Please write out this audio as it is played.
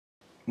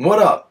What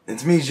up?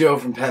 It's me, Joe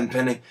from Patent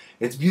Pending.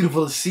 It's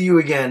beautiful to see you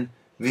again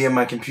via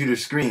my computer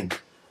screen.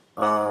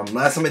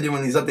 Last time I did one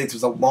of these updates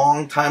was a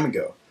long time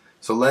ago.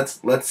 So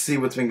let's see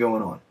what's been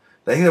going on.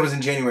 I think that was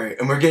in January.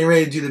 And we're getting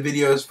ready to do the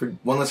videos for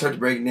One Less Heart to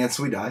Break and Dance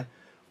Till We Die.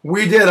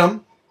 We did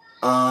them.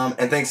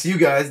 And thanks to you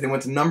guys, they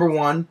went to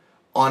 #1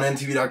 on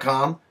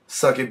MTV.com,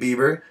 Suck It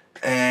Bieber.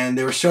 And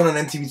they were shown on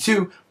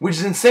MTV2, which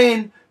is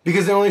insane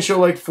because they only show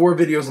like 4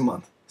 videos a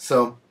month.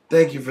 So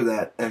thank you for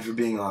that and for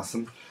being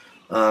awesome.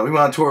 We went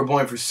on tour with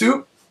Bowling for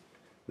Soup.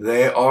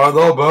 They are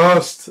the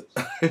best.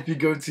 If you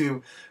go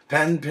to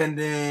Patent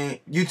Pending,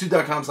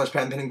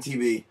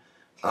 youtube.com/PatentPendingTV, you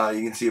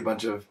can see a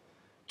bunch of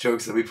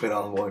jokes that we played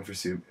on Bowling for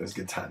Soup. It was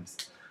good times.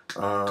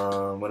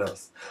 What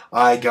else?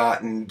 I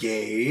got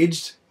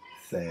engaged.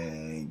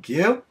 Thank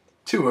you.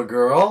 To a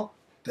girl.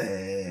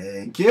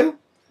 Thank you.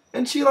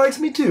 And she likes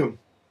me too.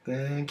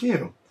 Thank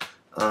you.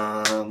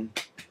 What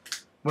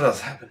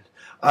else happened?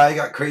 I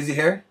got crazy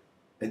hair.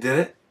 I did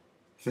it.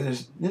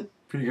 Finished. Yeah,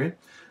 pretty great.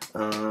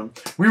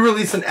 We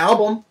released an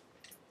album.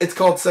 It's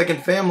called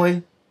Second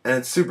Family, and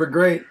it's super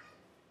great.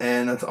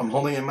 And I'm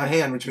holding it in my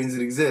hand, which means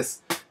it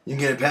exists. You can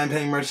get it at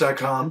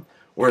patentpendingmerch.com,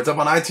 or it's up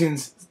on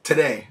iTunes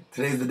today.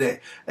 Today's the day.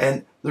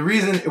 And the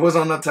reason it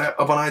wasn't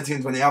up on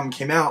iTunes when the album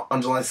came out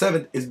on July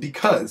 7th is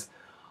because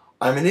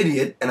I'm an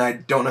idiot and I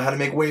don't know how to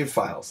make WAV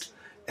files.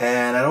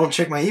 And I don't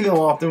check my email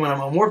often when I'm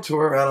on Warped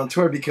Tour or out on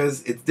tour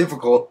because it's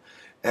difficult.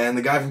 And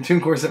the guy from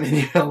TuneCore sent me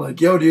an email like,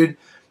 yo, dude,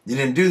 you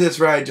didn't do this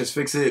right. Just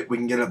fix it. We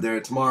can get up there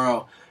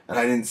tomorrow. And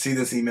I didn't see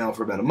this email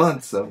for about a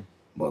month, so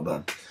well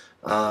done.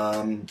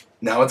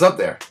 Now it's up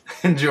there.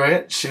 Enjoy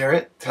it. Share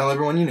it. Tell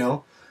everyone you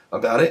know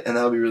about it, and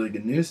that'll be really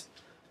good news.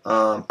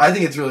 I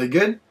think it's really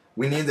good.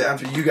 We named it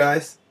after you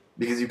guys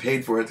because you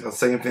paid for it. It's called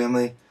Second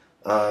Family.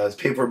 It's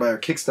paid for by our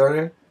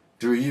Kickstarter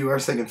through you, our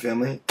Second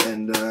Family.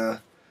 And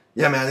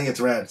yeah, man, I think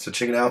it's rad. So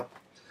check it out.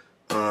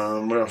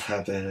 What else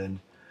happened?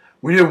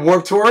 We did a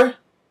Warped Tour.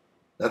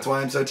 That's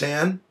why I'm so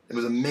tan. It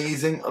was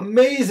amazing.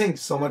 Amazing.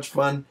 So much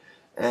fun.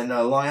 And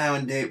Long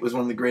Island date was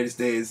one of the greatest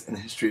days in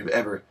the history of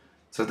ever.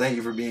 So thank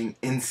you for being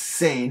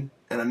insane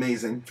and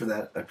amazing for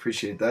that. I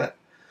appreciate that.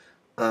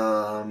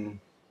 What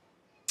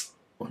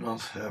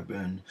else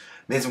happened?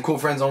 Made some cool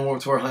friends on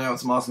Warped Tour. Hung out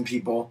with some awesome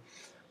people.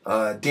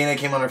 Dana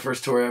came on her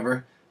first tour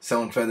ever.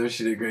 Selling feathers.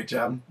 She did a great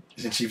job.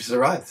 And she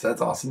survived. So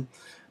that's awesome.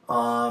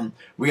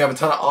 We have a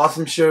ton of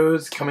awesome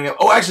shows coming up.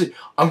 Oh, actually,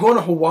 I'm going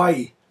to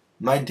Hawaii.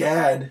 My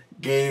dad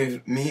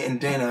gave me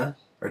and Dana,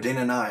 or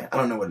Dana and I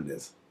don't know what it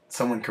is.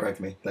 Someone correct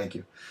me. Thank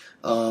you.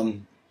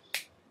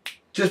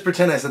 Just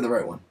pretend I said the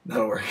right one.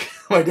 That'll work.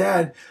 My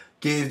dad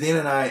gave Dana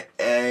and I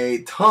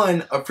a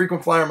ton of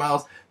frequent flyer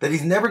miles that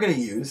he's never going to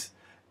use.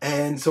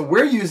 And so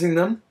we're using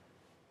them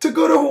to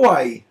go to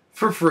Hawaii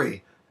for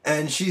free.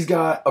 And she's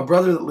got a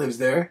brother that lives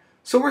there.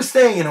 So we're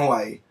staying in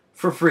Hawaii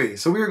for free.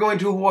 So we are going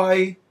to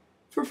Hawaii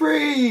for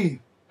free.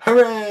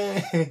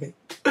 Hooray!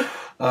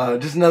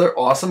 Just another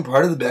awesome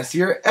part of the best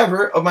year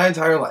ever of my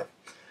entire life.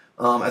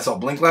 I saw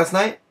Blink last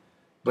night.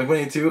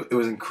 Blink-182. It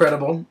was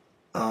incredible.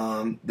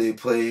 They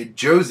played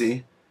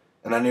Josie,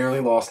 and I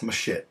nearly lost my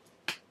shit.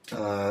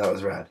 That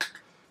was rad.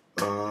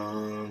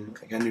 I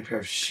got a new pair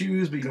of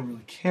shoes, but you don't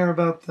really care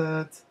about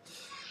that.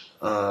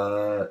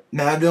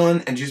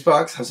 Madvillain and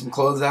Juicebox have some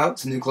clothes out,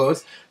 some new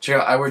clothes. Check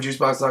out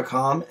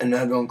iwearjuicebox.com and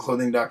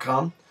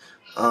madvillainclothing.com.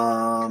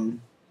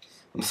 I'm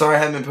sorry I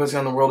haven't been posting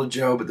on the World of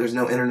Joe, but there's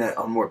no internet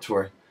on Warped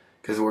Tour.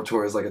 Because Warped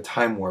Tour is like a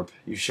time warp.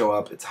 You show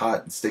up, it's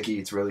hot, it's sticky,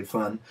 it's really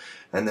fun.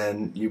 And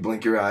then you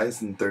blink your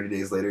eyes, and 30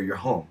 days later, you're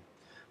home.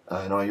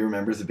 And all you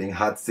remember is it being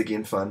hot, sticky,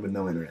 and fun with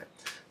no internet.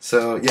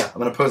 So, yeah, I'm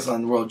going to post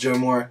on the World of Joe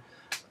more.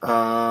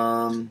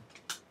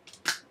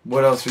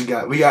 What else we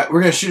got? We're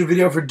going to shoot a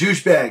video for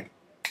Douchebag.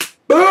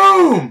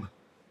 Boom!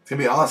 It's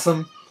going to be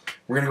awesome.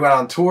 We're going to go out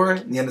on tour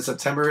in the end of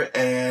September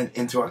and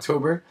into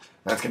October.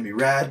 That's going to be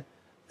rad.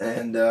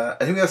 And I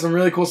think we got some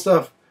really cool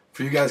stuff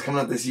for you guys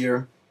coming up this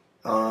year.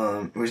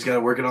 We just got to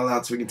work it all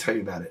out so we can tell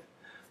you about it.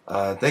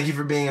 Thank you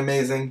for being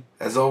amazing.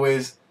 As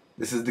always,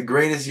 this is the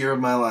greatest year of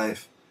my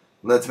life.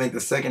 Let's make the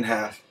second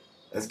half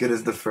as good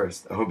as the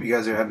first. I hope you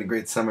guys are having a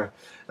great summer.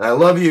 And I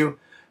love you.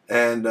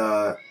 And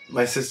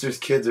my sister's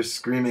kids are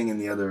screaming in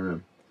the other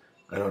room.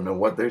 I don't know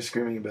what they're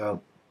screaming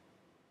about.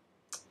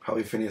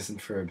 Probably Phineas and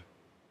Ferb.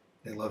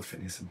 They love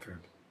Phineas and Ferb.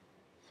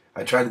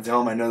 I tried to tell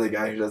them I know the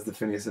guy who does the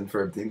Phineas and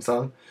Ferb theme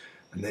song,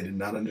 and they did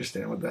not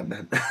understand what that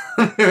meant.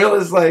 They were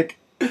just like,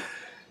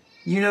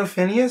 you know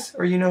Phineas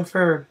or you know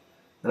Ferb?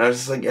 And I was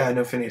just like, yeah, I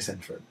know Phineas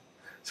and Ferb.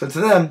 So to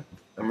them,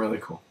 I'm really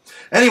cool.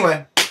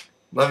 Anyway,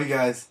 love you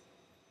guys.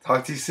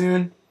 Talk to you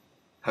soon.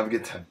 Have a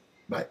good time.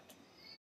 Bye.